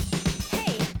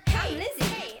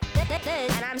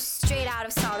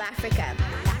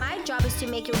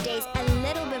make your days a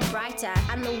little bit brighter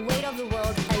and the weight of the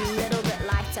world a little bit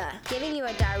lighter, giving you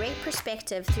a direct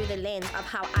perspective through the lens of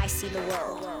how I see the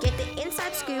world. Get the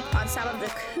inside scoop on some of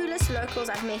the coolest locals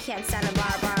I've met here in Santa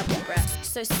Barbara.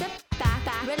 So sit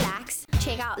back, relax,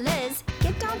 check out Liz,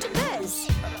 get down to biz.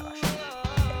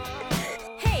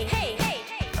 Hey.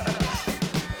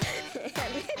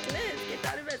 Liz, get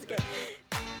down to biz, okay?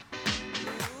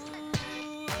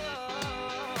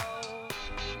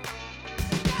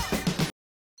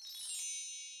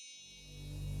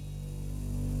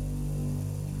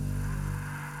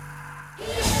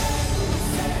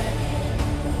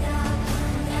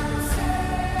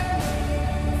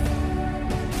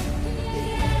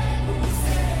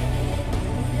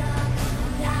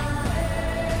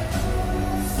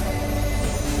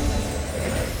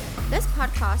 This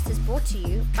podcast is brought to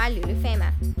you by Lulu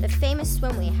Fama. The famous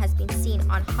swimwear has been seen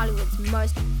on Hollywood's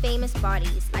most famous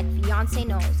bodies like Beyonce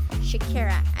Knowles,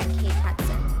 Shakira, and Kate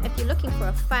Hudson. If you're looking for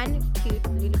a fun, cute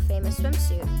Lulu Fama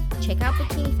swimsuit, check out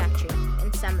Bikini Factory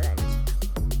in Summerland.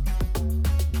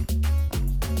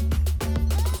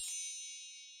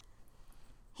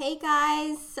 Hey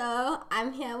guys, so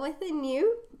I'm here with a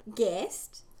new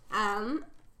guest. Her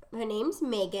name's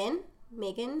Megan.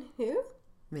 Megan who?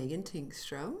 Megan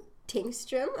Tinkstrom.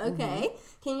 Tinkstrom, okay.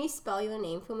 Mm-hmm. Can you spell your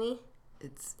name for me?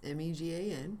 It's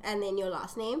Megan. And then your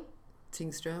last name?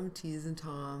 Tinkstrom, T as in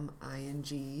Tom,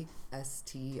 ING,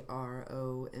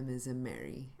 STROM as in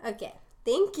Mary. Okay,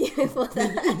 thank you for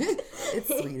that. It's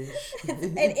Swedish.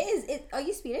 It is. Are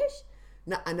you Swedish?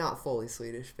 No, I'm not fully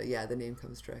Swedish, but yeah, the name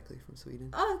comes directly from Sweden.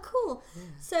 Oh, cool. Yeah.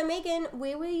 So, Megan,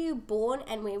 where were you born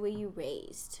and where were you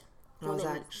raised? I was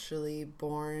actually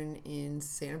born in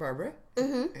Santa Barbara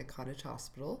at Cottage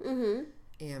Hospital,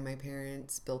 and my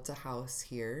parents built a house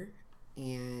here,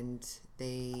 and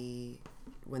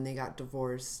when they got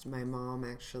divorced, my mom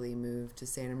actually moved to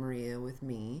Santa Maria with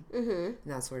me, and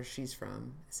that's where she's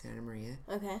from, Santa Maria.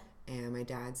 Okay. And my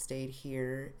dad stayed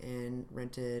here and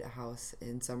rented a house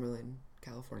in Summerlin,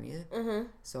 California.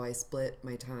 So I split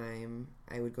my time.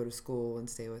 I would go to school and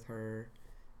stay with her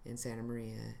in Santa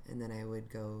Maria, and then I would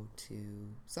go to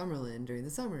Summerlin during the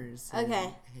summers and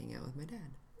hang out with my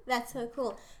dad. That's so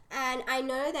cool. And I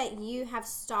know that you have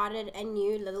started a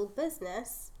new little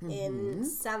business in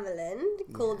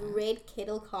Summerlin called Red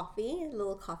Kettle Coffee, a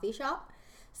little coffee shop.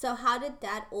 So how did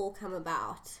that all come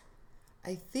about?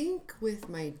 I think with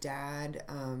my dad,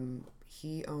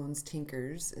 he owns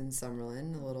Tinker's in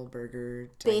Summerlin, a little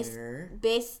burger diner.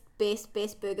 Best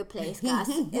burger place, guys,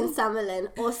 in Summerlin.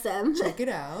 Awesome. Check it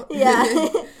out. Yeah.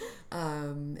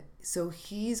 So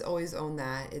he's always owned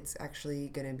that. It's actually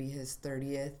going to be his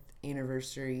 30th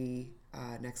anniversary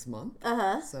next month.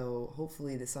 So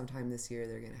hopefully sometime this year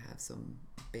they're going to have some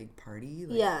big party,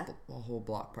 a whole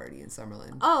block party in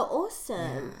Summerlin. Oh,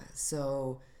 awesome. Yeah.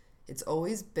 So it's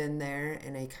always been there,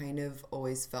 and I kind of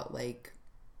always felt like,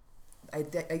 I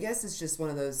guess it's just one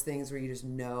of those things where you just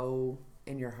know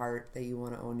in your heart that you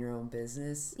want to own your own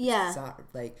business. Yeah. It's not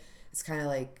like, it's kind of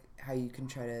like how you can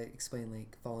try to explain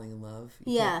like falling in love.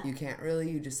 You can't really,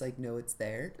 you just like know it's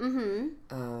there.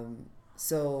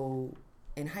 So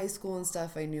in high school and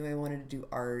stuff, I knew I wanted to do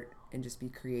art and just be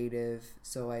creative.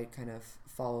 So I kind of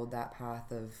followed that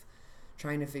path of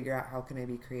trying to figure out how can I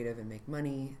be creative and make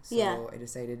money. So I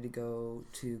decided to go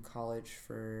to college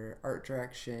for art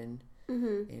direction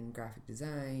and graphic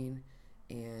design,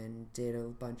 and did a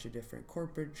bunch of different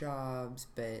corporate jobs,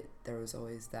 but there was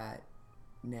always that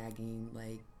nagging,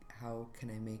 like, how can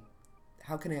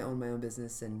I own my own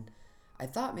business? And I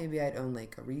thought maybe I'd own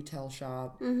like a retail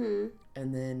shop, and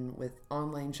then with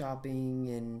online shopping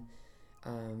and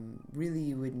really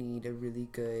you would need a really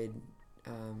good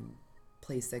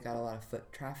place that got a lot of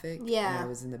foot traffic. And I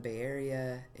was in the Bay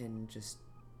Area, and just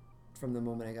from the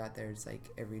moment I got there, it's like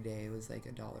every day it was like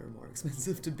 $1 more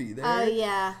expensive to be there. Oh,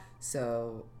 yeah.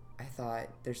 So I thought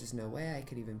there's just no way I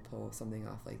could even pull something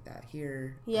off like that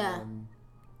here. Yeah.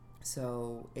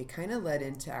 So it kind of led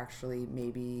into actually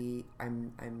maybe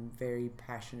I'm very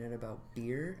passionate about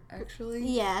beer, actually.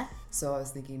 Yeah. So I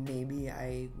was thinking maybe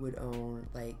I would own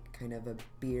like kind of a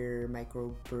beer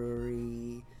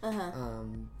microbrewery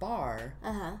bar.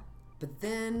 But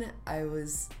then I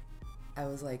was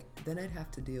like, then I'd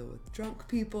have to deal with drunk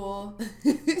people.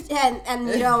 and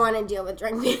you don't want to deal with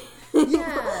drunk people.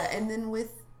 Yeah, and then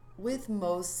with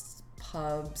most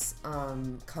pubs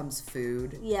comes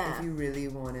food. Yeah. If you really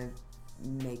want to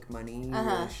make money, you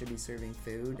really should be serving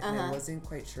food. And I wasn't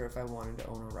quite sure if I wanted to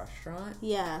own a restaurant.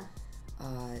 Yeah.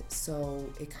 So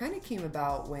it kind of came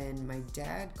about when my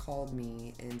dad called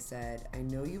me and said, I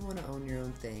know you want to own your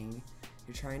own thing.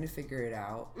 You're trying to figure it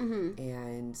out.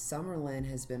 And Summerlin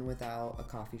has been without a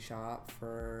coffee shop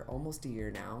for almost a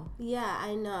year now. Yeah,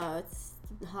 I know. It's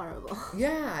horrible.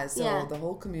 Yeah, so the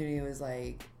whole community was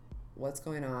like, what's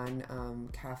going on?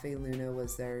 Cafe Luna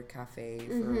was their cafe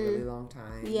for a really long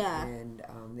time. Yeah. And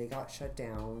they got shut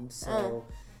down. So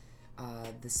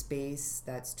the space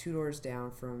that's 2 doors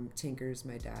down from Tinker's,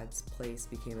 my dad's place,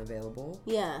 became available.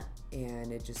 Yeah.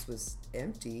 And it just was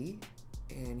empty.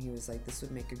 And he was like, this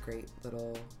would make a great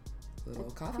little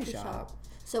coffee shop.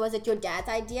 So was it your dad's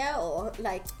idea, or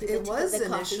like it was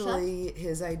initially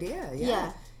his idea?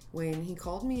 Yeah. When he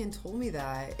called me and told me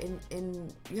that,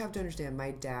 and you have to understand,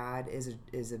 my dad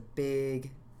is a big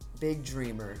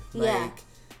dreamer. Like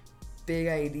big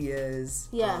ideas.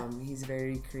 Yeah. He's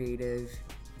very creative,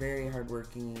 very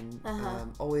hardworking.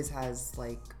 Always has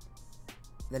like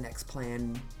the next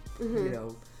plan. You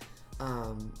know,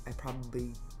 I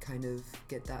probably kind of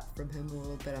get that from him a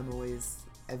little bit.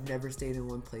 I've never stayed in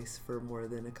one place for more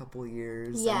than a couple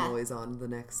years. I'm always on the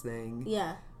next thing.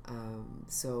 Yeah.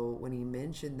 So when he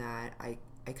mentioned that, I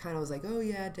kind of was like, oh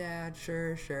yeah, Dad,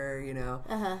 sure, you know.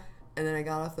 And then I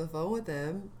got off the phone with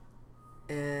him,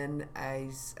 and I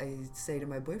say to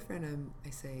my boyfriend, I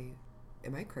say,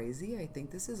 am I crazy? I think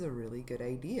this is a really good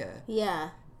idea. Yeah.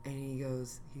 And he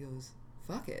goes,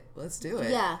 fuck it, let's do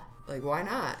it. Yeah. Like, why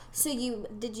not? So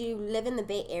did you live in the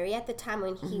Bay Area at the time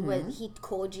when he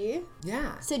called you?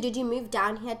 Yeah. So did you move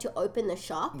down here to open the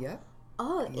shop? Yep.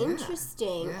 Oh,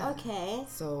 interesting. Yeah. Okay.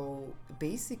 So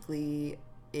basically,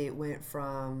 it went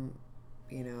from,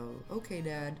 you know, okay,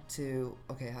 Dad, to,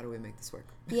 okay, how do we make this work?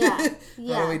 Yeah.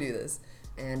 How do we do this?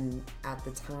 And at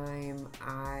the time,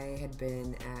 I had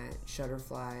been at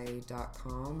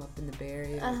Shutterfly.com up in the Bay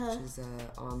Area, which is an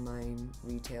online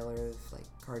retailer of like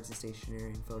cards and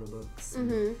stationery and photo books.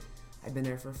 And I'd been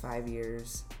there for 5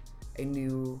 years.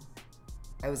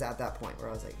 I was at that point where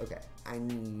I was like, okay, I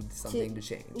need something to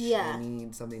change. Yeah. I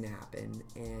need something to happen.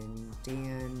 And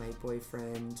Dan, my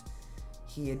boyfriend,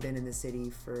 he had been in the city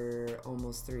for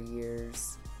almost 3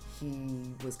 years.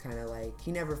 He was kind of like,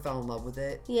 he never fell in love with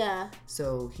it. Yeah.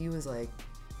 So he was like,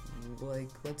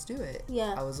 let's do it.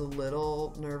 Yeah. I was a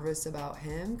little nervous about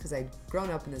him because I'd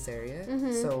grown up in this area.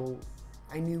 So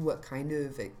I knew what kind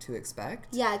of to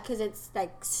expect. Yeah, because it's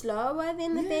like slower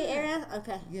in the Bay Area.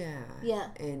 Okay. Yeah. Yeah.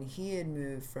 And he had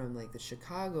moved from like the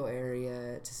Chicago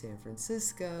area to San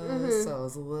Francisco. So I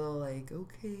was a little like,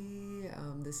 okay,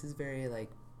 this is very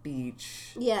like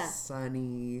beach,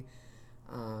 sunny.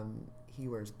 He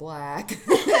wears black.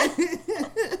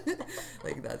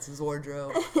 Like that's his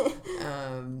wardrobe.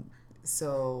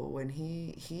 So when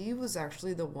he was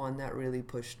actually the one that really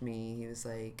pushed me. He was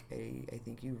like, I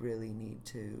think you really need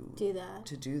to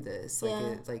do this.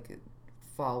 Like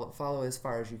follow as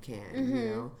far as you can, you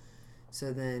know.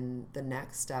 So then the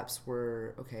next steps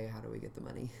were, okay, how do we get the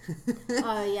money?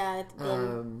 Oh yeah.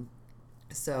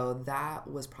 So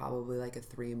that was probably like a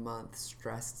 3-month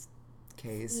stress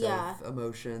case of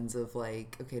emotions of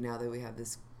like, okay, now that we have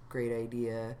this great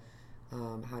idea,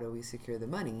 how do we secure the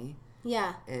money?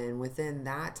 Yeah. And within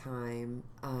that time,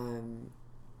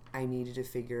 I needed to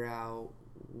figure out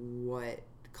what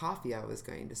coffee I was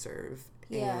going to serve.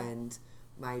 Yeah. And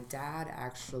my dad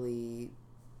actually,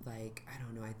 like, I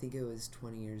don't know, I think it was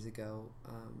 20 years ago,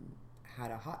 had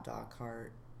a hot dog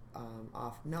cart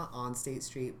off, not on State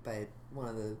Street, but one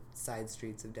of the side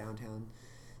streets of downtown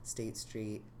State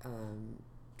Street.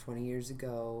 20 years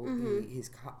ago,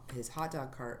 his hot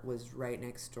dog cart was right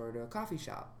next door to a coffee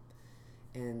shop.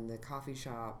 And the coffee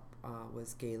shop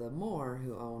was Gayla Moore,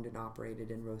 who owned and operated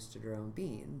and roasted her own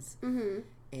beans.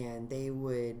 And they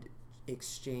would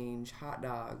exchange hot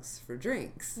dogs for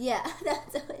drinks. Yeah,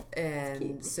 that's and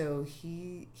cute. So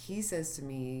he says to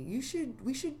me,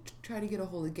 we should try to get a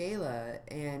hold of Gayla,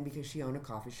 and because she owned a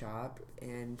coffee shop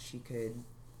and she could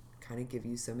kind of give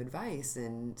you some advice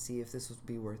and see if this would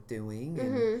be worth doing.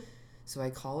 And so I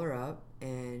call her up,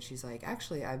 and she's like,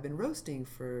 actually, I've been roasting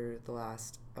for the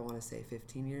last, I want to say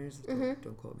 15 years.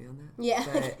 Don't quote me on that. Yeah.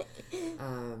 But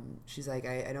she's like,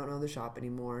 I don't know the shop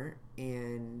anymore,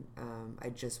 and I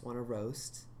just want to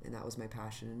roast, and that was my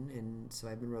passion, and so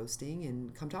I've been roasting,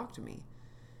 and come talk to me.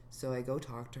 So I go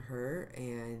talk to her,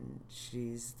 and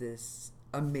she's this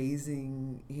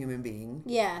amazing human being.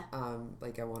 Yeah.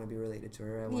 Like, I want to be related to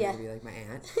her. I want her to be like my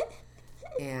aunt.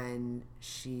 And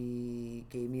she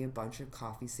gave me a bunch of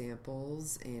coffee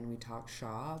samples, and we talked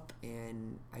shop,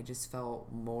 and I just felt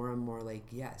more and more like,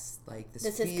 yes, like this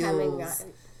feels, is coming right.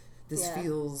 This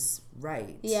feels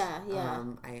right. Yeah, yeah.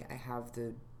 I have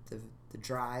the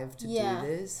drive to do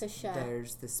this. For sure.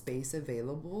 There's the space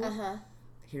available.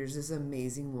 Here's this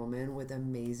amazing woman with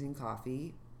amazing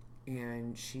coffee.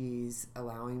 and she's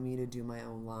allowing me to do my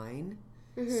own line.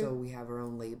 So we have our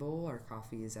own label. Our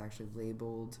coffee is actually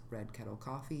labeled Red Kettle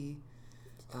Coffee.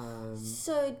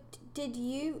 So did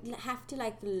you have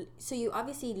to so you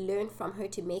obviously learned from her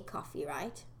to make coffee,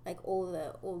 right? Like all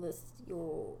this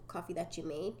your coffee that you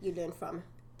made, you learned from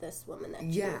this woman that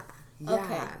you... Yeah.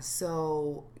 Okay.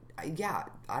 So I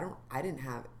didn't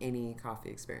have any coffee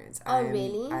experience.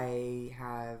 Really? I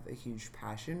have a huge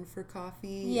passion for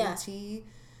coffee and tea,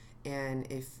 and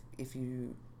if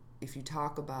you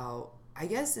talk about, I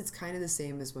guess it's kind of the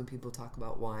same as when people talk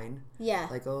about wine. Yeah.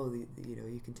 Like, oh,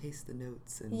 you can taste the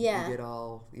notes and you get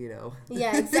all,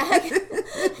 Yeah, exactly.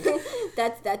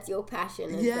 that's your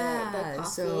passion. Is the coffee.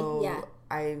 So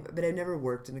but I've never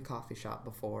worked in a coffee shop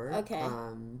before. Okay.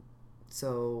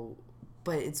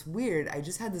 But it's weird. I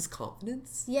just had this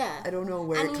confidence. Yeah. I don't know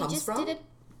where it comes from. And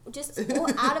you just did it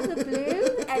just out of the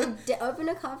blue and open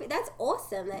a coffee. That's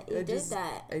awesome that you did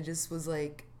that. I just was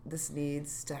like, this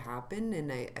needs to happen,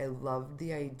 and I loved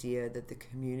the idea that the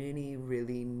community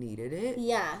really needed it.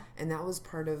 Yeah. And that was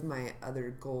part of my other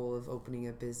goal of opening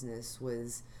a business,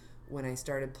 was when I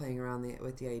started playing around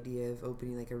with the idea of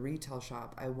opening like a retail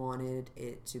shop, I wanted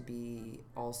it to be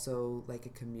also like a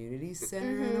community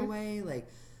center in a way. Like,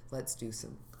 let's do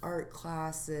some art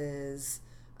classes,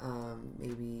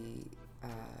 maybe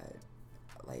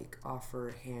like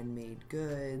offer handmade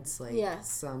goods, like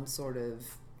some sort of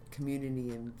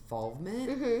community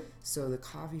involvement. So the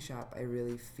coffee shop, I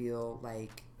really feel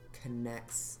like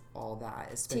connects all that,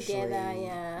 especially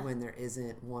together, when there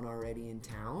isn't one already in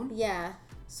town. Yeah.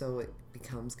 So it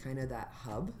becomes kind of that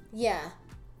hub. Yeah.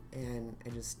 And I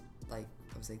just I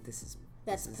was like, this is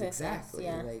exactly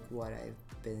like what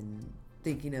I've been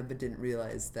thinking of, but didn't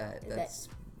realize that's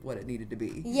what it needed to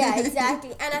be. Yeah,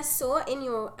 exactly. And I saw in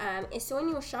your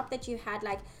shop that you had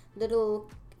like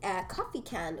little coffee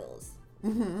candles.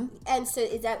 And so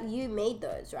is that you made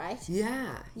those, right?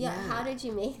 Yeah. How did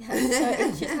you make that? So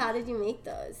interesting. How did you make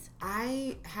those?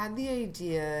 I had the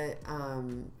idea.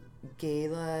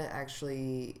 Gayla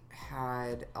actually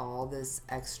had all this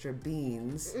extra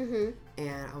beans, and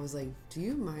I was like, do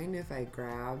you mind if I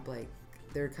grab, like,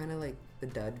 they're kind of like the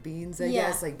dud beans, I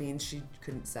guess, like beans she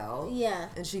couldn't sell. Yeah.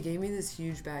 And she gave me this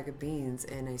huge bag of beans,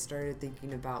 and I started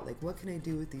thinking about, like, what can I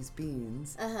do with these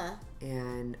beans?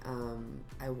 And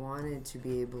I wanted to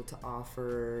be able to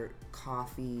offer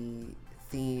coffee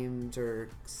themed or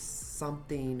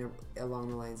something along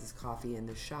the lines of coffee in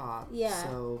the shop. Yeah.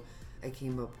 So I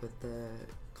came up with the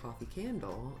coffee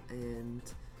candle, and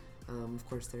of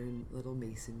course they're in little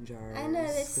mason jars. I know,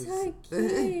 they're so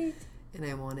cute. And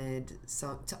I wanted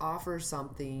to offer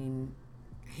something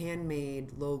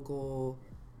handmade, local,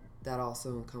 that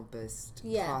also encompassed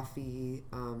coffee.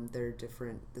 They're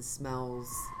different. The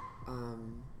smells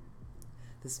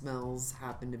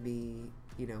happen to be,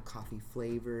 coffee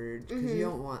flavored, because you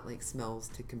don't want like smells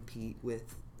to compete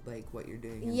with like what you're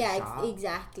doing in the shop.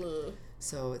 Exactly.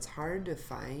 So it's hard to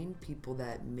find people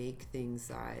that make things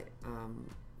that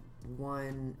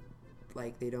one,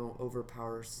 like, they don't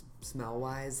overpower smell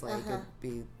wise. Like, it'd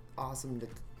be awesome to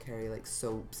carry like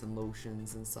soaps and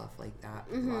lotions and stuff like that.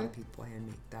 A lot of people hand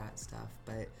make that stuff,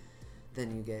 but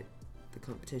then you get the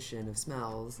competition of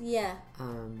smells. Yeah.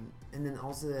 And then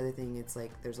also the other thing, it's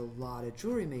like there's a lot of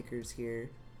jewelry makers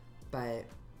here, but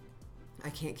I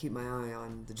can't keep my eye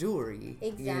on the jewelry.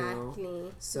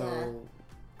 Exactly. So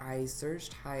I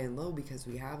searched high and low because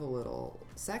we have a little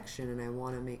section, and I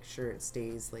want to make sure it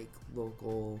stays like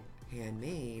local,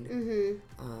 handmade.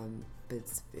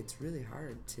 But it's really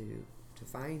hard to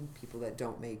find people that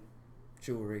don't make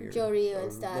jewelry or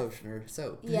and stuff, lotion or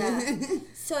soap. Yeah.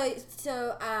 so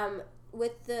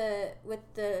with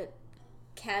the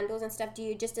candles and stuff, do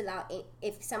you just allow,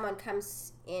 if someone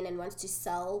comes in and wants to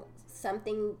sell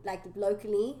something like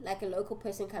locally, like a local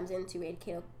person comes into Red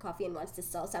Kettle Coffee and wants to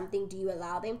sell something, do you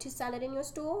allow them to sell it in your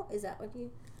store? Is that what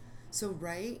you... So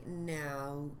right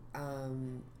now,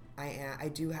 I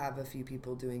do have a few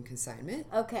people doing consignment.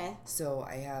 Okay. So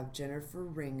I have Jennifer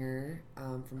Ringer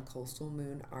from Coastal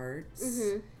Moon Arts,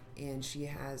 and she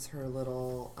has her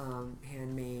little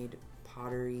handmade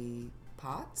pottery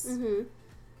pots. They're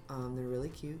really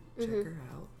cute. Check her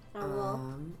out. I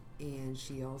will. And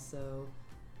she also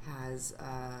has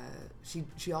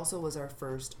she also was our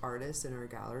first artist in our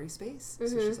gallery space, so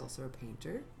she's also a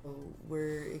painter. So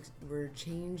we're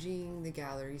changing the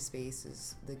gallery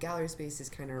spaces. The gallery space is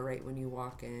kind of right when you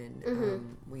walk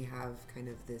in. We have kind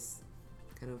of this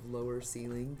kind of lower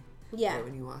ceiling right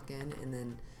when you walk in, and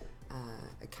then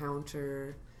a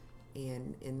counter,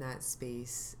 and in that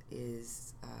space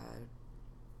is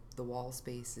the wall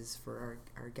spaces for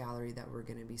our gallery that we're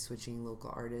going to be switching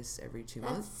local artists every 2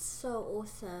 months. That's so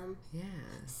awesome. Yeah.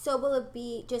 So will it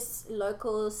be just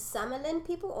local Summerlin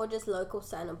people or just local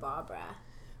Santa Barbara?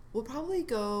 We'll probably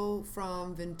go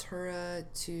from Ventura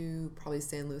to probably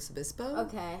San Luis Obispo.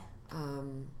 Okay.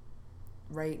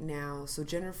 Right now, so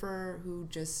Jennifer, who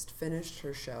just finished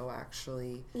her show,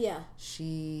 actually,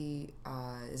 she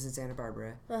is in Santa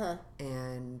Barbara,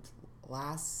 and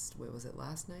last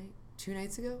night? 2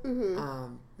 nights ago?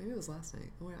 Maybe it was last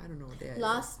night. I don't know what day.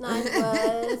 Last night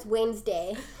was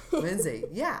Wednesday. Wednesday,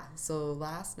 yeah. So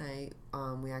last night,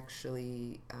 we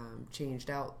actually changed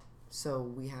out. So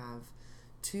we have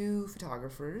 2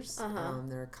 photographers.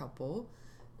 They're a couple,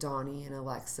 Donnie and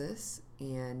Alexis,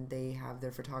 and they have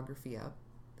their photography up,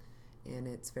 and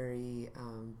it's very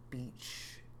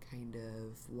beach kind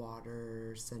of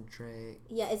water centric.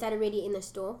 Yeah, is that already in the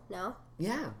store now?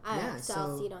 Yeah. So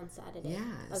I'll see it on Saturday. Yeah.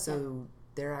 Okay. So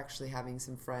they're actually having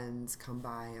some friends come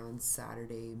by on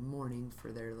Saturday morning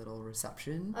for their little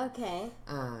reception. Okay.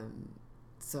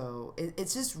 So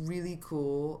it's just really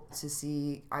cool to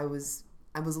see. I was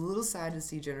a little sad to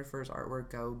see Jennifer's artwork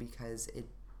go because it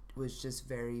was just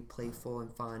very playful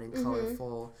and fun and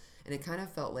colorful, and it kind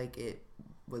of felt like it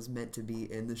was meant to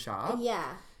be in the shop. Yeah.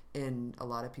 And a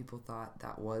lot of people thought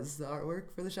that was the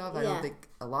artwork for the shop. I don't think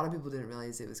a lot of people didn't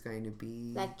realize it was going to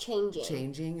be like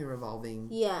changing and revolving,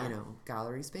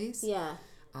 gallery space. Yeah.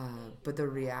 But the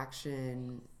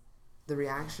reaction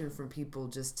from people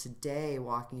just today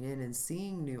walking in and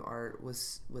seeing new art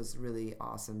was really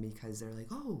awesome, because they're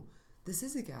like, oh, this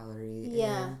is a gallery.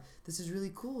 Yeah. And this is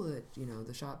really cool that,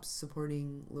 the shop's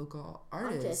supporting local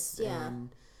artists. Yeah.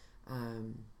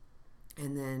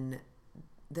 And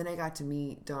then I got to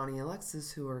meet Donnie and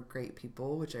Alexis, who are great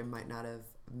people, which I might not have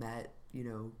met,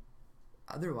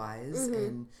 otherwise.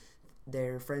 And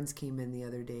their friends came in the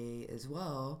other day as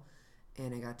well,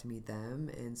 and I got to meet them.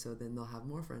 And so then they'll have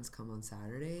more friends come on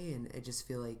Saturday, and I just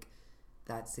feel like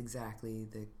that's exactly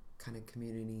the kind of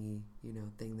community,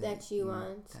 thing that you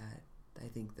want. That I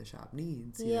think the shop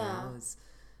needs, is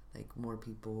like more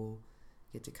people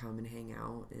get to come and hang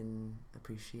out and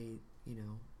appreciate,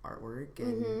 artwork,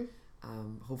 and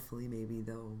hopefully maybe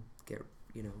they'll get,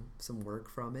 some work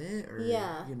from it, or,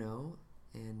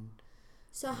 and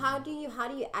so how do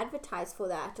you advertise for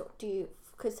that? Or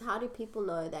because how do people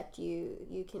know that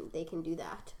they can do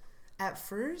that? At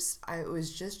first, I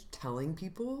was just telling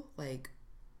people, like,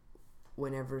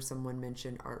 whenever someone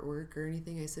mentioned artwork or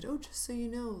anything, I said, oh, just so you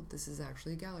know, this is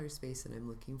actually a gallery space and I'm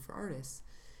looking for artists.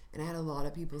 And I had a lot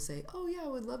of people say, oh yeah, I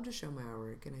would love to show my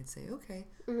artwork. And I'd say, okay,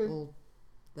 well,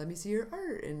 let me see your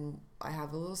art, and I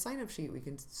have a little sign-up sheet. We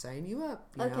can sign you up,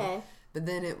 you know? But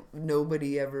then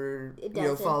nobody ever,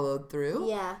 followed through.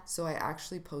 Yeah. So I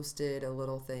actually posted a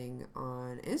little thing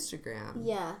on Instagram.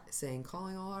 Yeah. Saying,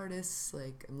 calling all artists,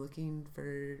 like, I'm looking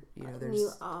for, there's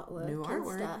new artwork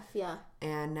and stuff. Yeah.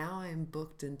 And now I'm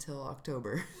booked until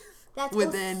October. That's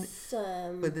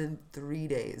awesome. Within 3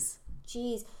 days.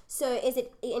 Jeez. So is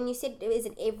it, and you said, is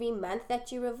it every month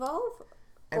that you revolve?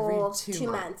 Every or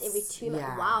 2 months. Every 2 months.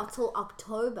 Yeah. Wow, till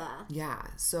October. Yeah.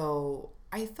 So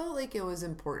I felt like it was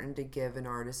important to give an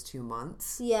artist 2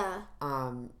 months. Yeah.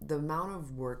 The amount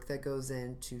of work that goes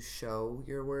in to show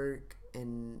your work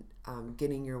and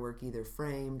getting your work either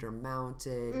framed or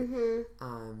mounted,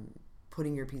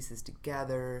 putting your pieces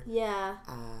together. Yeah.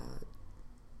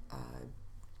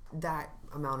 That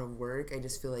amount of work, I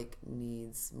just feel like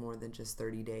needs more than just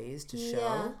 30 days to show.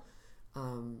 Yeah.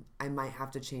 I might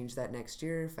have to change that next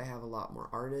year if I have a lot more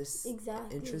artists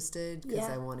interested, because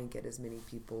I want to get as many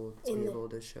people to be able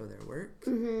to show their work.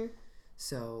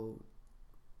 So,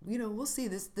 we'll see.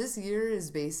 This year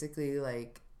is basically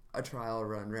like a trial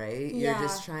run, right? Yeah. You're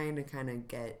just trying to kind of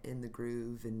get in the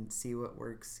groove and see what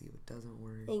works, see what doesn't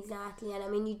work. Exactly. And I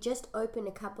mean, you just opened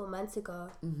a couple months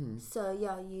ago. So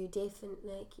yeah, you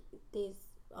definitely, there's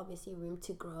obviously room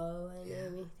to grow and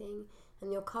everything.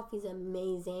 And your coffee's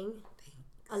amazing. Thanks.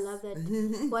 I love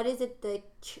that. What is it? The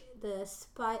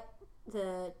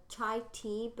chai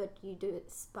tea, but you do it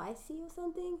spicy or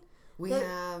something? We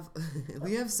have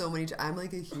so many. I'm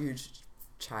like a huge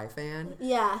chai fan.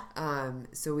 Yeah.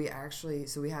 So we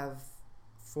have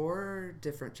 4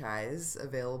 different chais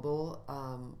available.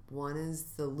 One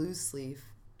is the loose leaf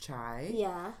chai.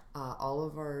 Yeah. All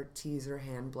of our teas are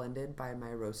hand blended by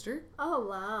my roaster. Oh,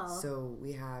 wow. So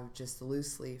we have just the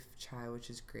loose leaf chai, which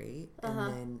is great. And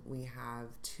then we have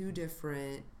 2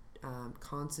 different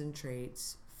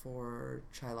concentrates for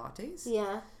chai lattes.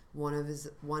 Yeah. One is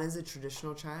a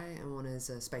traditional chai and one is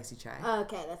a spicy chai. Oh,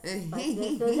 okay, that's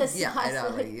spicy. Yeah, I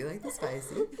know. You like the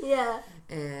spicy. Yeah.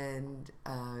 And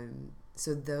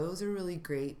So those are really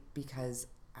great because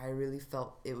I really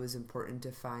felt it was important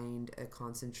to find a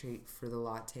concentrate for the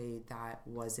latte that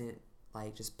wasn't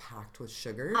like just packed with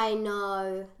sugar. I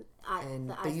know.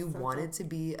 But you want it to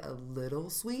be a little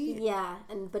sweet. Yeah,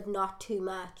 but not too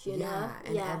much, you know?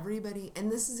 And everybody,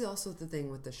 and this is also the thing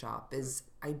with the shop, is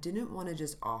I didn't want to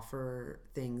just offer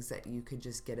things that you could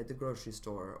just get at the grocery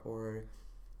store or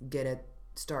get at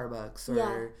Starbucks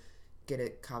or get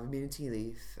at Coffee Bean and Tea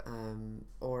Leaf,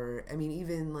 or I mean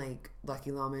even like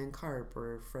Lucky Llama and Carp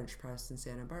or French Press in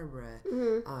Santa Barbara,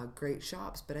 great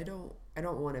shops. But I don't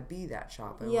want to be that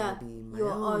shop. I want to be my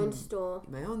own store,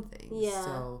 my own thing. Yeah.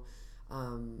 So,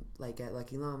 like at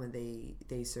Lucky Llama,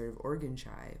 they serve organ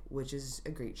chai, which is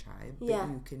a great chai, but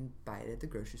you can buy it at the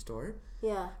grocery store.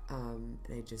 Yeah. And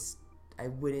I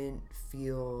wouldn't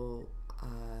feel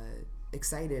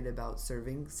excited about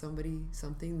serving somebody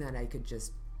something that I could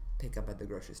just pick up at the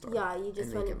grocery store. Yeah, you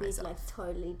just want to be myself. Like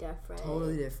totally different.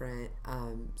 Totally different.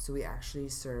 So we actually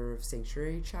serve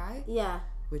Sanctuary Chai. Yeah.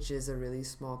 Which is a really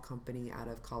small company out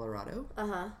of Colorado.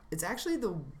 Uh-huh. It's actually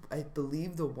I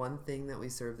believe the one thing that we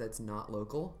serve that's not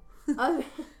local. Oh.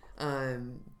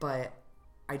 But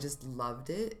I just loved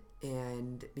it,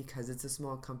 and because it's a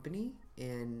small company,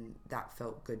 and that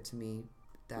felt good to me.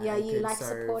 You like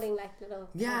supporting like little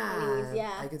companies.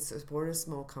 Yeah, I could support a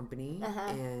small company,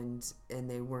 and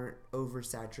they weren't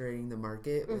oversaturating the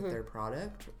market with their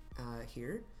product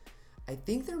here. I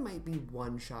think there might be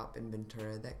one shop in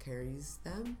Ventura that carries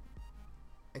them.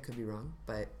 I could be wrong,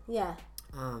 but yeah.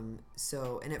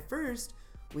 So, and at first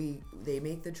they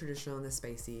make the traditional and the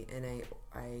spicy, and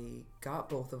I got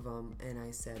both of them, and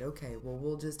I said, okay, well,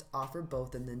 we'll just offer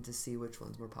both, and then to see which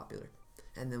one's more popular.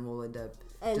 And then we'll end up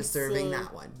just serving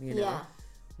that one, you know? Yeah.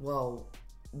 Well,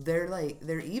 they're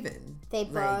even.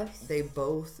 They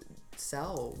both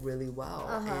sell really well.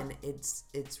 And it's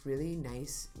really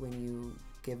nice when you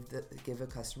give a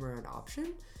customer an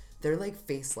option. Their like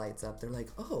face lights up. They're like,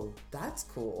 oh, that's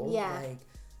cool. Yeah. Like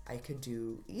I could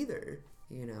do either,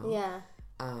 you know? Yeah.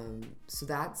 So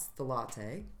that's the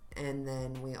latte. And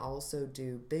then we also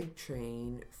do Big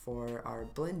Train for our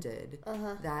blended.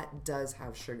 That does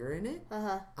have sugar in it.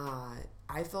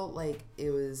 I felt like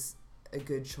it was a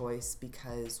good choice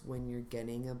because when you're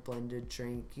getting a blended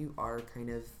drink, you are kind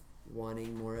of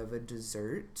wanting more of a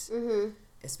dessert.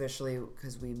 Especially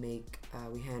because we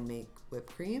hand make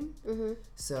whipped cream.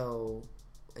 So,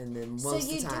 and then most of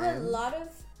the time. So you do a lot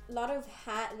of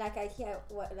like I hear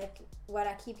what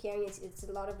I keep hearing is it's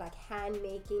a lot of like hand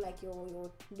making, like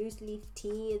your loose leaf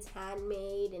tea is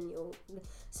handmade, and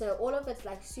so all of it's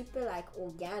like super like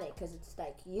organic because it's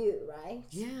like you, right?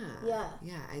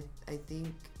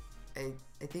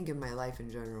 I think in my life in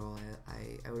general,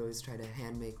 I would always try to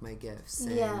hand make my gifts,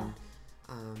 and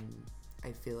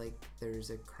I feel like there's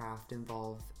a craft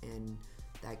involved, and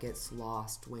that gets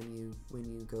lost when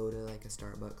you go to like a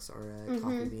Starbucks or a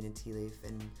Coffee Bean and Tea Leaf.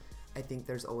 And I think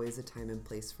there's always a time and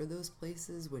place for those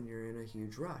places when you're in a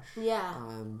huge rush. Yeah.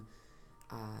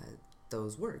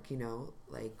 Those work, you know,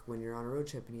 like when you're on a road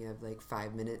trip and you have like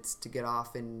 5 minutes to get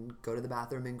off and go to the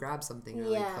bathroom and grab something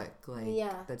really quick.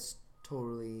 Like that's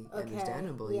totally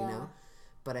understandable, you know.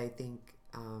 But I think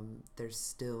there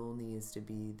still needs to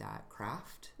be that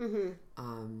craft.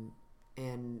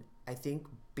 And I think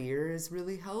beer has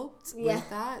really helped with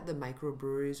that. The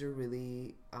microbreweries are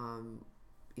really,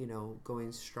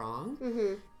 going strong.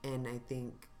 And I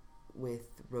think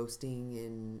with roasting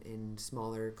in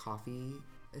smaller coffee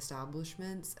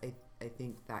establishments, I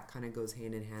think that kind of goes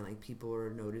hand in hand. Like people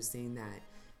are noticing that,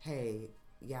 hey,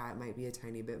 yeah, it might be a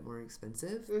tiny bit more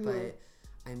expensive, but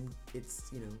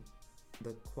it's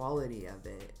the quality of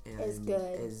it is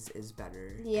good, is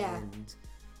better. Yeah.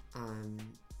 And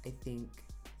I think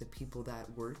the people that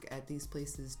work at these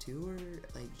places too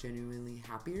are like genuinely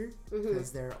happier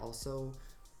because they're also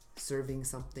serving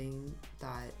something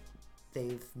that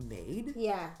they've made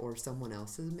or someone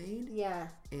else has made. Yeah.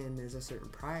 And there's a certain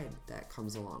pride that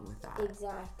comes along with that.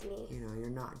 Exactly. You know, you're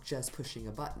not just pushing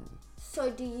a button.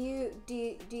 So do you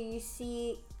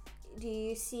see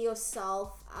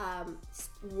yourself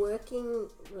working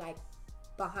like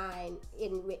behind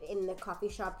in the coffee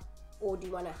shop, or do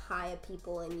you want to hire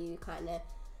people and you kind of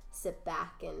sit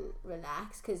back and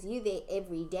relax? Because you're there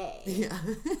every day. Yeah.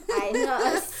 I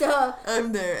know. So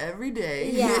I'm there every day.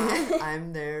 Yeah.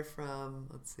 I'm there from,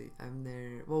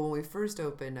 well, when we first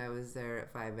opened, I was there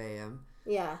at 5 a.m.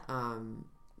 Yeah.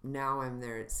 Now I'm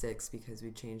there at 6 because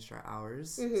we changed our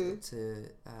hours to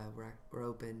we're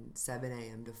open 7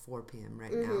 a.m. to 4 p.m.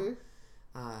 right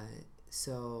now.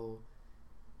 So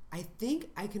I I think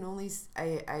I can only,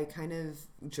 I kind of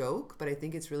joke, but I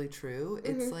think it's really true.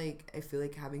 It's like, I feel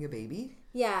like having a baby.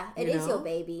 Yeah, it is your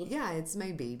baby. Yeah, it's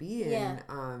my baby.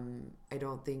 And I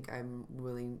don't think I'm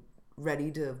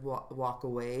ready to walk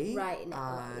away. Right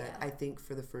now, I think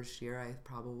for the first year, I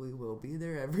probably will be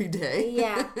there every day.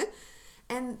 Yeah.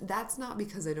 And that's not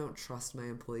because I don't trust my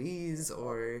employees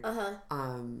or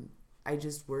I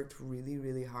just worked really,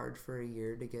 really hard for a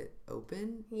year to get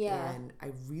open. Yeah. And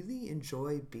I really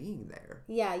enjoy being there.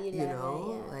 Yeah, you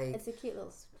know it. Yeah. Like, it's a cute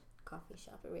little coffee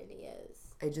shop. It really is.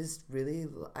 I just really,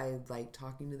 I like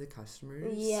talking to the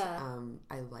customers. Yeah.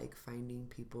 I like finding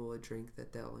people a drink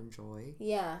that they'll enjoy.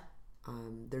 Yeah.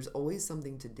 There's always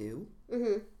something to do.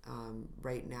 Mm-hmm.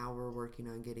 Right now we're working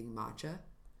on getting matcha.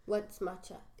 What's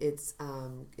matcha? It's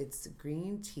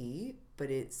green tea, but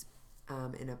it's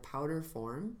in a powder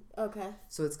form. Okay.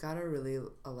 So it's got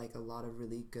a lot of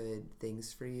really good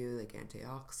things for you, like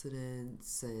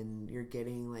antioxidants, and you're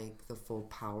getting like the full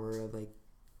power of like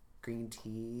green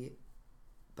tea,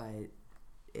 but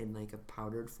in like a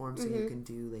powdered form. So you can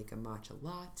do like a matcha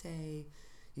latte.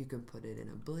 You can put it in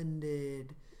a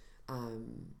blended. A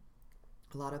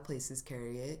lot of places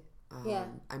carry it.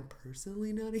 I'm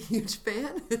personally not a huge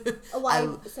fan. Why?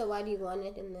 So why do you want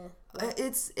it in the?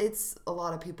 It's a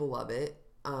lot of people love it.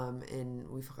 And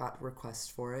we've got requests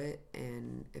for it.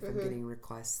 And if I'm getting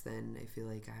requests, then I feel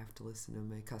like I have to listen to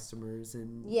my customers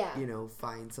and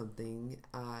find something.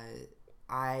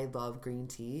 I love green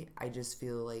tea. I just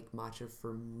feel like matcha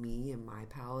for me and my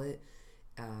palate,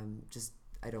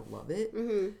 I don't love it.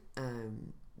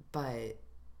 But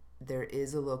there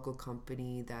is a local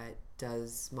company that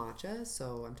does matcha,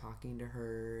 so I'm talking to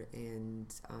her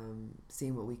and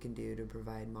seeing what we can do to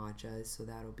provide matcha, so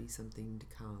that'll be something to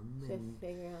come. And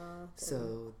figure out.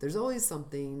 So there's always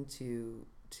something to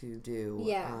do.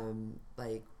 Yeah.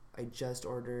 Like I just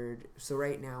ordered, so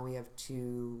right now we have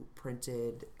 2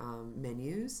 printed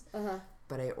menus,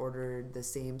 but I ordered the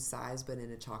same size but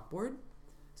in a chalkboard.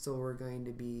 So we're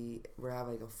have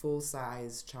like a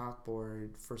full-size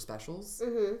chalkboard for specials.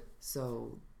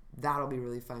 So that'll be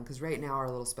really fun, because right now our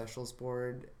little specials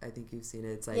board, I think you've seen it,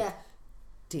 it's like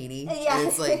teeny. Yeah. And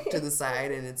it's like to the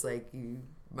side, and it's like you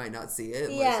might not see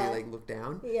it unless you like look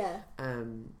down. Yeah.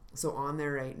 So on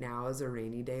there right now is a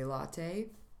rainy day latte,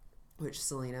 which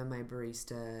Selena, my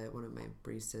barista, one of my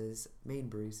main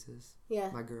baristas,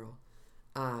 my girl,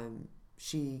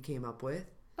 she came up with.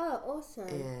 Oh, awesome.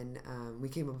 And we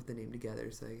came up with the name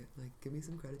together, so give me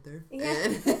some credit there.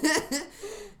 Yeah.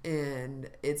 And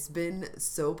it's been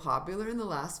so popular in the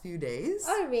last few days.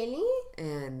 Oh, really?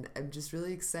 And I'm just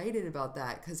really excited about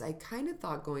that, because I kind of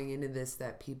thought going into this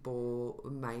that people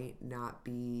might not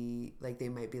be, like, they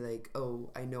might be like,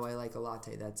 oh, I know I like a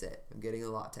latte, that's it. I'm getting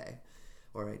a latte.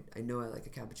 Or I know I like a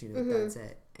cappuccino, that's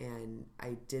it. And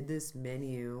I did this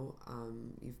menu,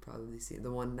 you've probably seen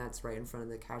the one that's right in front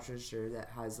of the cash register that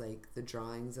has like the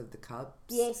drawings of the cups.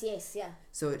 Yes, yeah.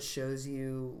 So it shows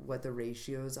you what the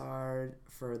ratios are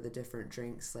for the different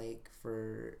drinks, like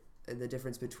for the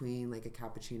difference between like a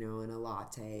cappuccino and a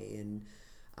latte.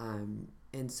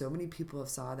 And so many people have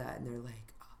saw that and they're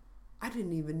like, oh, I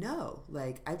didn't even know.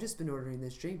 Like, I've just been ordering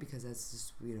this drink because that's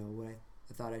just, what I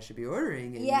thought I should be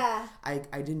ordering, and I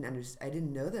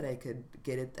didn't know that I could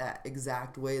get it that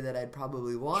exact way that I'd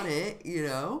probably want it,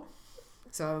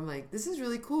 so I'm like, this is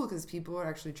really cool, because people are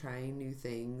actually trying new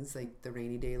things, like the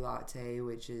rainy day latte,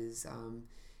 which is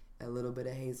a little bit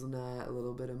of hazelnut, a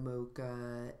little bit of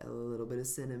mocha, a little bit of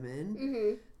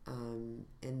cinnamon,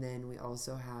 and then we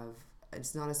also have,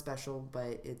 it's not a special,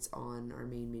 but it's on our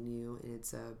main menu, and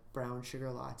it's a brown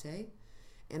sugar latte.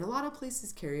 And a lot of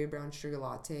places carry a brown sugar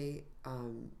latte.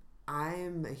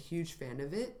 I'm a huge fan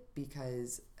of it,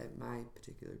 because at my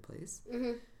particular place,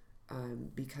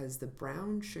 because the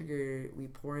brown sugar, we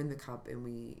pour in the cup and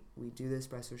we do the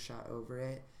espresso shot over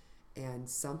it. And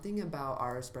something about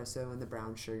our espresso and the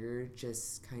brown sugar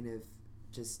just kind of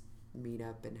just meet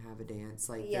up and have a dance.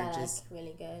 Like, they're just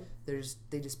really good.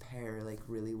 They just pair like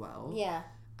really well. Yeah.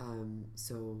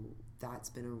 So that's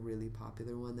been a really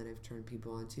popular one that I've turned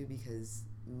people onto, because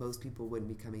most people wouldn't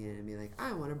be coming in and be like,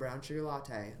 I want a brown sugar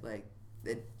latte. Like,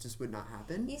 it just would not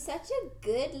happen. You're such a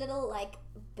good little, like,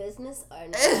 business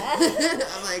owner.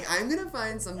 I'm like, I'm going to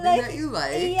find something that you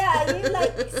like. Yeah, you, you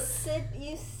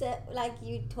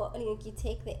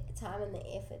take the time and the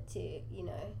effort to,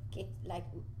 get, like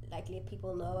let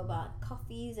people know about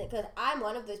coffees. Because I'm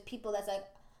one of those people that's like,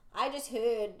 I just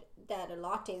heard that a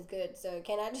latte is good, so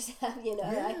can I just have,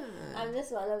 like, I'm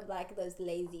just one of, like, those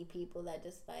lazy people that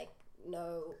just, like,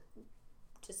 know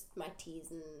just my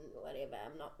teas and whatever.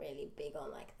 I'm not really big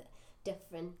on like the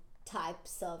different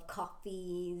types of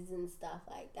coffees and stuff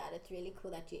like that. It's really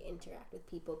cool that you interact with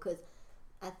people, because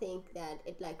I think that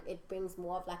it brings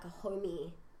more of like a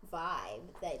homey vibe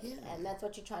and that's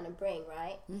what you're trying to bring,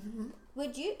 right? Mm-hmm.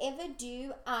 Would you ever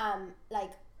do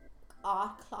like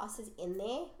art classes in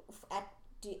there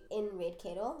in Red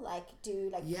Kettle, like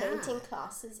do like painting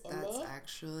classes in there? That's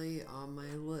actually on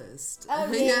my list. Oh,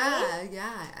 really?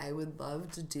 yeah, I would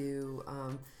love to do.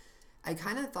 I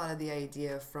kind of thought of the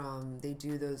idea from, they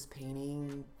do those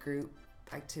painting group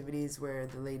activities where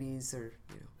the ladies, or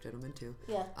gentlemen too,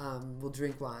 will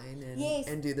drink wine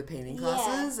and do the painting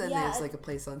classes, and there's like a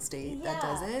place on state that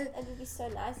does it. It would be so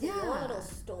nice in your little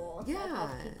store.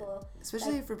 People,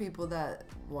 especially for people that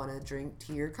want to drink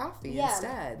tea or coffee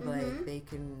instead. Mm-hmm. Like they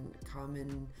can come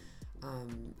and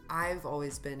I've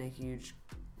always been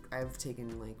I've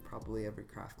taken like probably every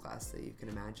craft class that you can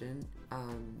imagine.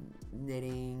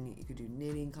 Knitting, you could do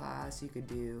knitting class, you could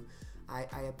do,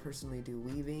 I personally do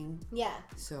weaving. Yeah.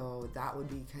 So that would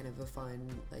be kind of a fun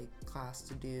like class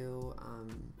to do.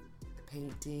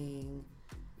 Painting.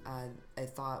 I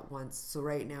thought so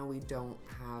right now we don't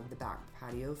have the back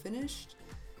patio finished.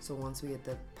 So once we get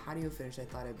the patio finished, I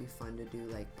thought it'd be fun to do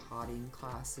like potting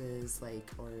classes,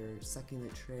 or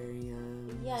succulent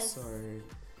terrariums, or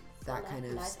that kind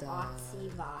of nice stuff. Artsy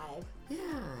vibe.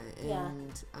 Yeah,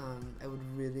 and I would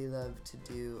really love to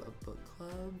do a book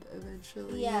club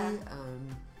eventually. Yeah.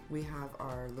 We have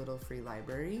our little free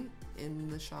library in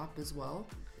the shop as well,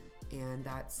 and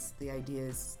the idea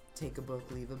is take a book,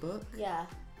 leave a book. Yeah.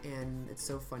 And it's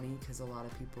so funny because a lot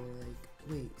of people are like,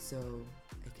 wait, so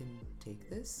I can take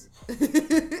this?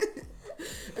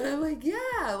 And I'm like,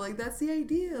 yeah, like that's the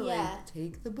idea. Like,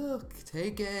 take the book,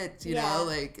 take it. You know,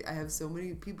 like I have so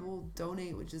many people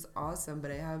donate, which is awesome.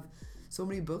 But I have so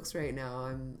many books right now.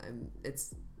 I'm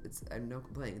no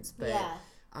complaints, but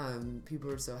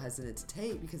people are so hesitant to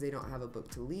take because they don't have a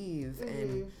book to leave. Mm-hmm.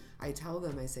 And I tell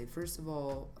them, I say, first of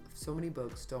all, so many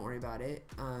books, don't worry about it.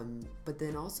 But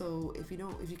then also, if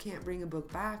you can't bring a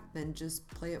book back, then just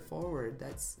play it forward.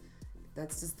 That's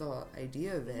just the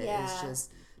idea of it. Yeah. It's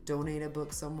just donate a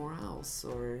book somewhere else,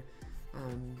 or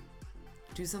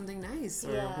do something nice,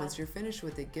 or once you're finished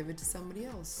with it, give it to somebody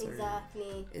else.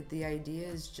 Exactly. The idea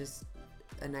is just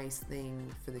a nice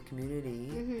thing for the community.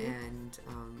 Mm-hmm. And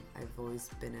I've always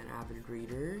been an avid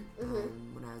reader.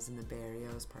 Mm-hmm. When I was in the Bay Area,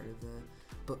 I was part of the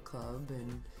book club,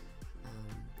 and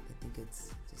I think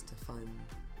it's just a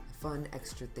fun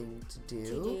extra thing to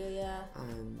do.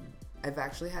 I've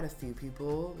actually had a few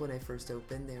people, when I first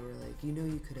opened, they were like, you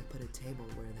could have put a table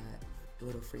where that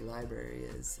little free library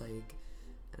is, like,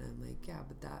 and I'm like, yeah,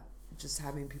 but that, just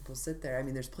having people sit there, I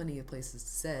mean, there's plenty of places to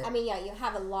sit. I mean, you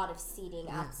have a lot of seating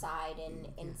outside and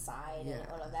inside and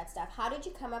all of that stuff. How did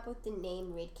you come up with the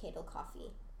name Red Kettle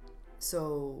Coffee?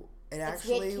 So, it's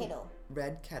actually...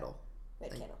 Red Kettle.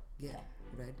 Red Kettle. Yeah, okay.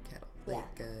 Red Kettle.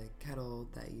 Like a kettle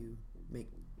that you make,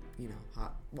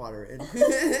 hot water in.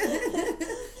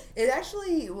 It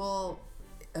actually,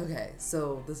 okay,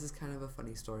 so this is kind of a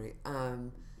funny story.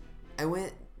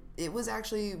 It was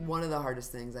actually one of the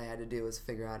hardest things I had to do was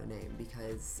figure out a name,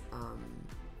 because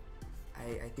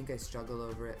I think I struggled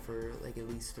over it for like at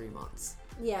least 3 months.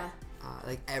 Yeah.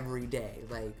 Like every day,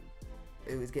 like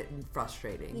it was getting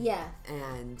frustrating. Yeah.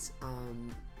 And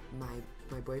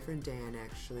my boyfriend Dan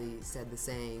actually said the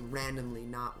saying randomly,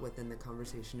 not within the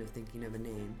conversation of thinking of a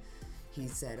name. He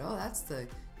said, "Oh, that's the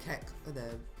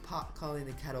pot calling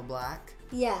the kettle black."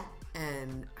 Yeah.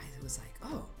 And I was like,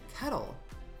 "Oh, kettle,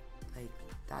 like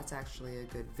that's actually a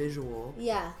good visual."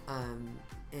 Yeah.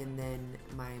 And then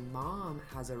my mom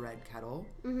has a red kettle,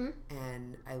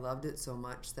 and I loved it so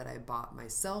much that I bought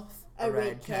myself a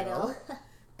red kettle.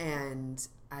 And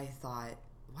I thought,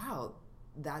 wow,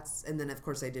 and then of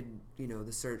course I did,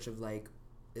 the search of like,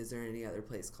 is there any other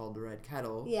place called the Red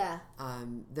Kettle? Yeah.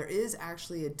 There is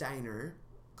actually a diner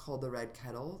called the Red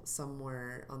Kettle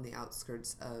somewhere on the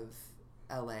outskirts of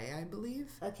LA, I believe.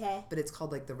 Okay. But it's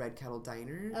called like the Red Kettle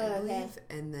Diner, I believe. Okay.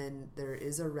 And then there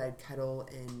is a Red Kettle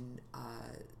in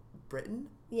Britain.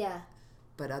 Yeah.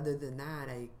 But other than that,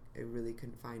 I really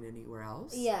couldn't find anywhere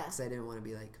else. Yeah. Because I didn't want to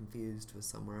be like confused with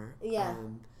somewhere. Yeah.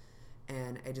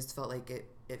 And I just felt like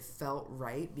it felt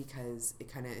right because it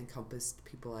kind of encompassed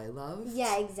people I loved.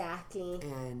 Yeah, exactly.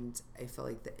 And I felt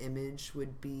like the image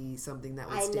would be something that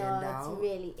would stand out.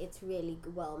 It's really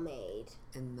well made.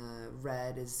 And the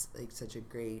red is like such a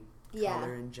great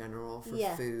color in general for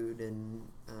food, and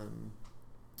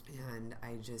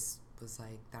I just was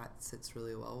like, that sits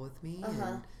really well with me.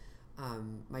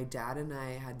 And my dad and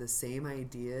I had the same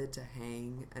idea to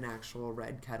hang an actual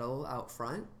red kettle out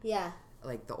front. Yeah.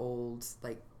 Like the old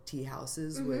tea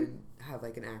houses would have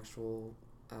like an actual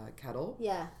kettle.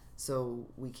 Yeah. So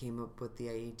we came up with the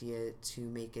idea to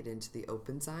make it into the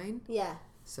open sign. Yeah.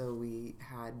 So we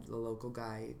had the local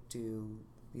guy do,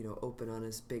 open on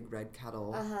his big red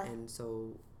kettle. And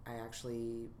so I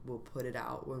actually will put it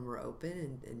out when we're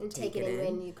open and take it in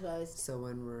when you close. So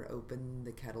when we're open,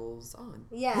 the kettle's on.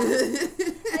 Yeah.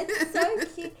 It's so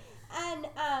cute. And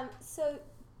so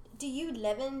do you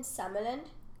live in Summerland?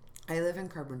 I live in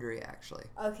Carpinteria, actually.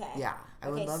 Okay. Yeah. I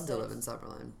would love to live in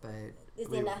Summerland, but...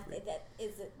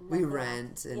 We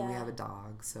rent, and we have a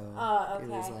dog, so it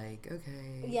was like,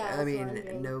 okay. Yeah, I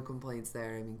mean, no complaints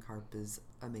there. I mean, Carp is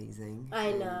amazing.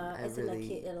 I know. It's in a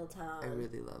cute little town. I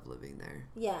really love living there.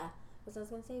 Yeah. Because I was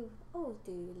going to say,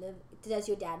 does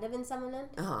your dad live in Summerland?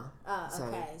 Uh-huh. Oh,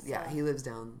 okay. Yeah, he lives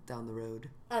down the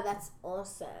road. Oh, that's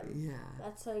awesome. Yeah.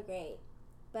 That's so great.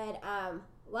 But,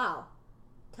 wow.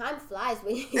 Time flies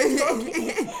when you're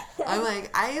talking. I'm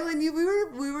like, we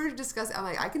were discussing, I'm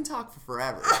like, I can talk for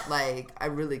forever. Like, I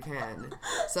really can.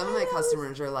 Some of my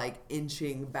customers are like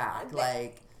inching back,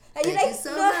 like, thank you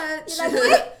so much. You're like,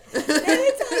 wait, let me tell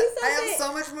you something. I have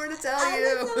so much more to tell you. I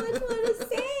have so much more to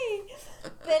say.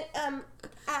 But,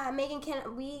 Megan,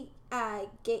 can we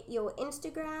get your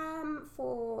Instagram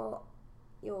for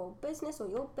your business or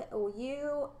you,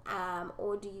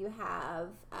 or do you have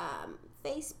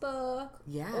Facebook?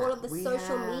 Yeah, all of the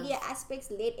social media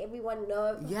aspects. Let everyone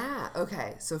know. Yeah.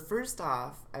 Okay. So first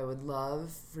off, I would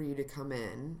love for you to come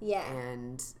in. Yeah.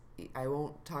 And I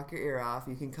won't talk your ear off.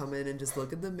 You can come in and just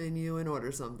look at the menu and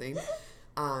order something.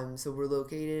 So we're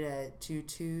located at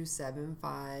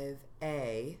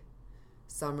 2275A.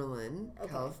 Summerlin,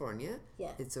 California.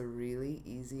 Yeah. It's a really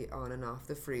easy on and off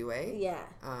the freeway. Yeah.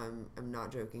 I'm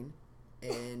not joking.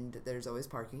 And there's always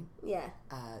parking. Yeah.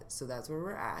 So that's where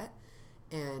we're at.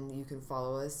 And you can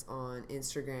follow us on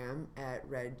Instagram at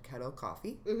Red Kettle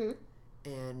Coffee. Mm-hmm.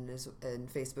 And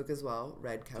Facebook as well,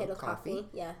 Red Kettle Coffee.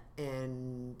 Yeah.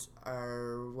 And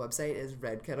our website is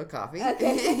Red Kettle Coffee.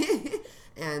 Okay.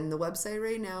 And the website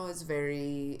right now is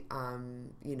very,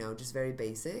 just very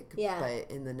basic. Yeah.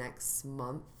 But in the next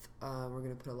month, we're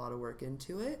going to put a lot of work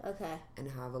into it. Okay.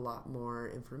 And have a lot more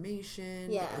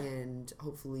information. Yeah. And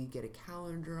hopefully get a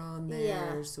calendar on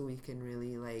there so we can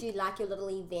really do like your little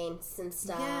events and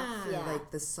stuff. Yeah. Like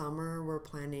the summer, we're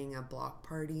planning a block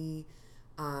party.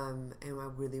 And I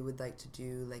really would like to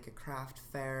do like a craft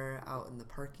fair out in the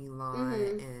parking lot.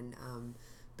 Mm-hmm. And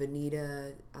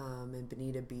Bonita and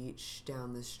Bonita Beach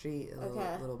down the street, a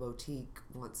little boutique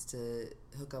wants to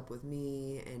hook up with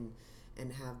me and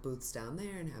have booths down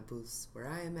there and have booths where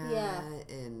I am at. Yeah.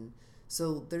 And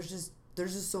so there's just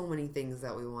so many things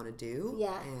that we want to do.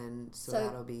 Yeah. And so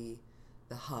that'll be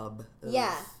the hub of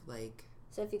like.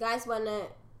 So if you guys want to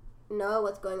know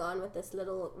what's going on with this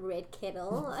little Red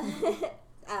Kettle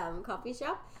coffee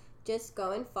shop, just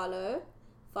go and follow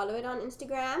it on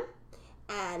Instagram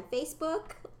and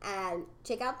Facebook, and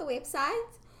check out the website.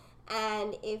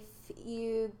 And if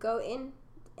you go in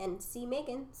and see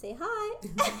Megan, say hi.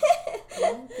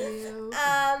 Thank you.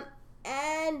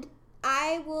 And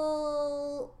I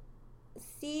will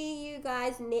see you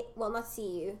guys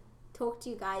talk to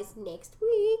you guys next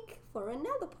week for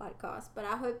another podcast. But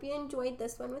I hope you enjoyed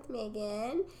this one with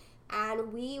Megan,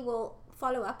 and we will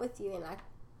follow up with you in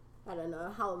I don't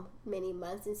know how many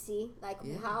months and see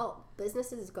how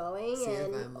business is going. See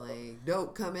and if I'm like,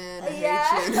 don't come in, I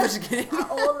hate you. No, just kidding.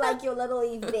 All like your little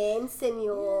events and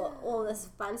your all this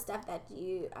fun stuff that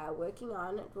you are working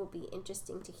on. It will be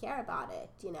interesting to hear about it,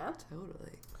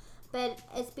 Totally. But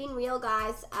it's been real,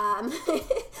 guys. I'll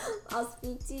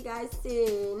speak to you guys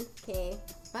soon. Okay.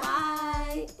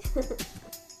 Bye.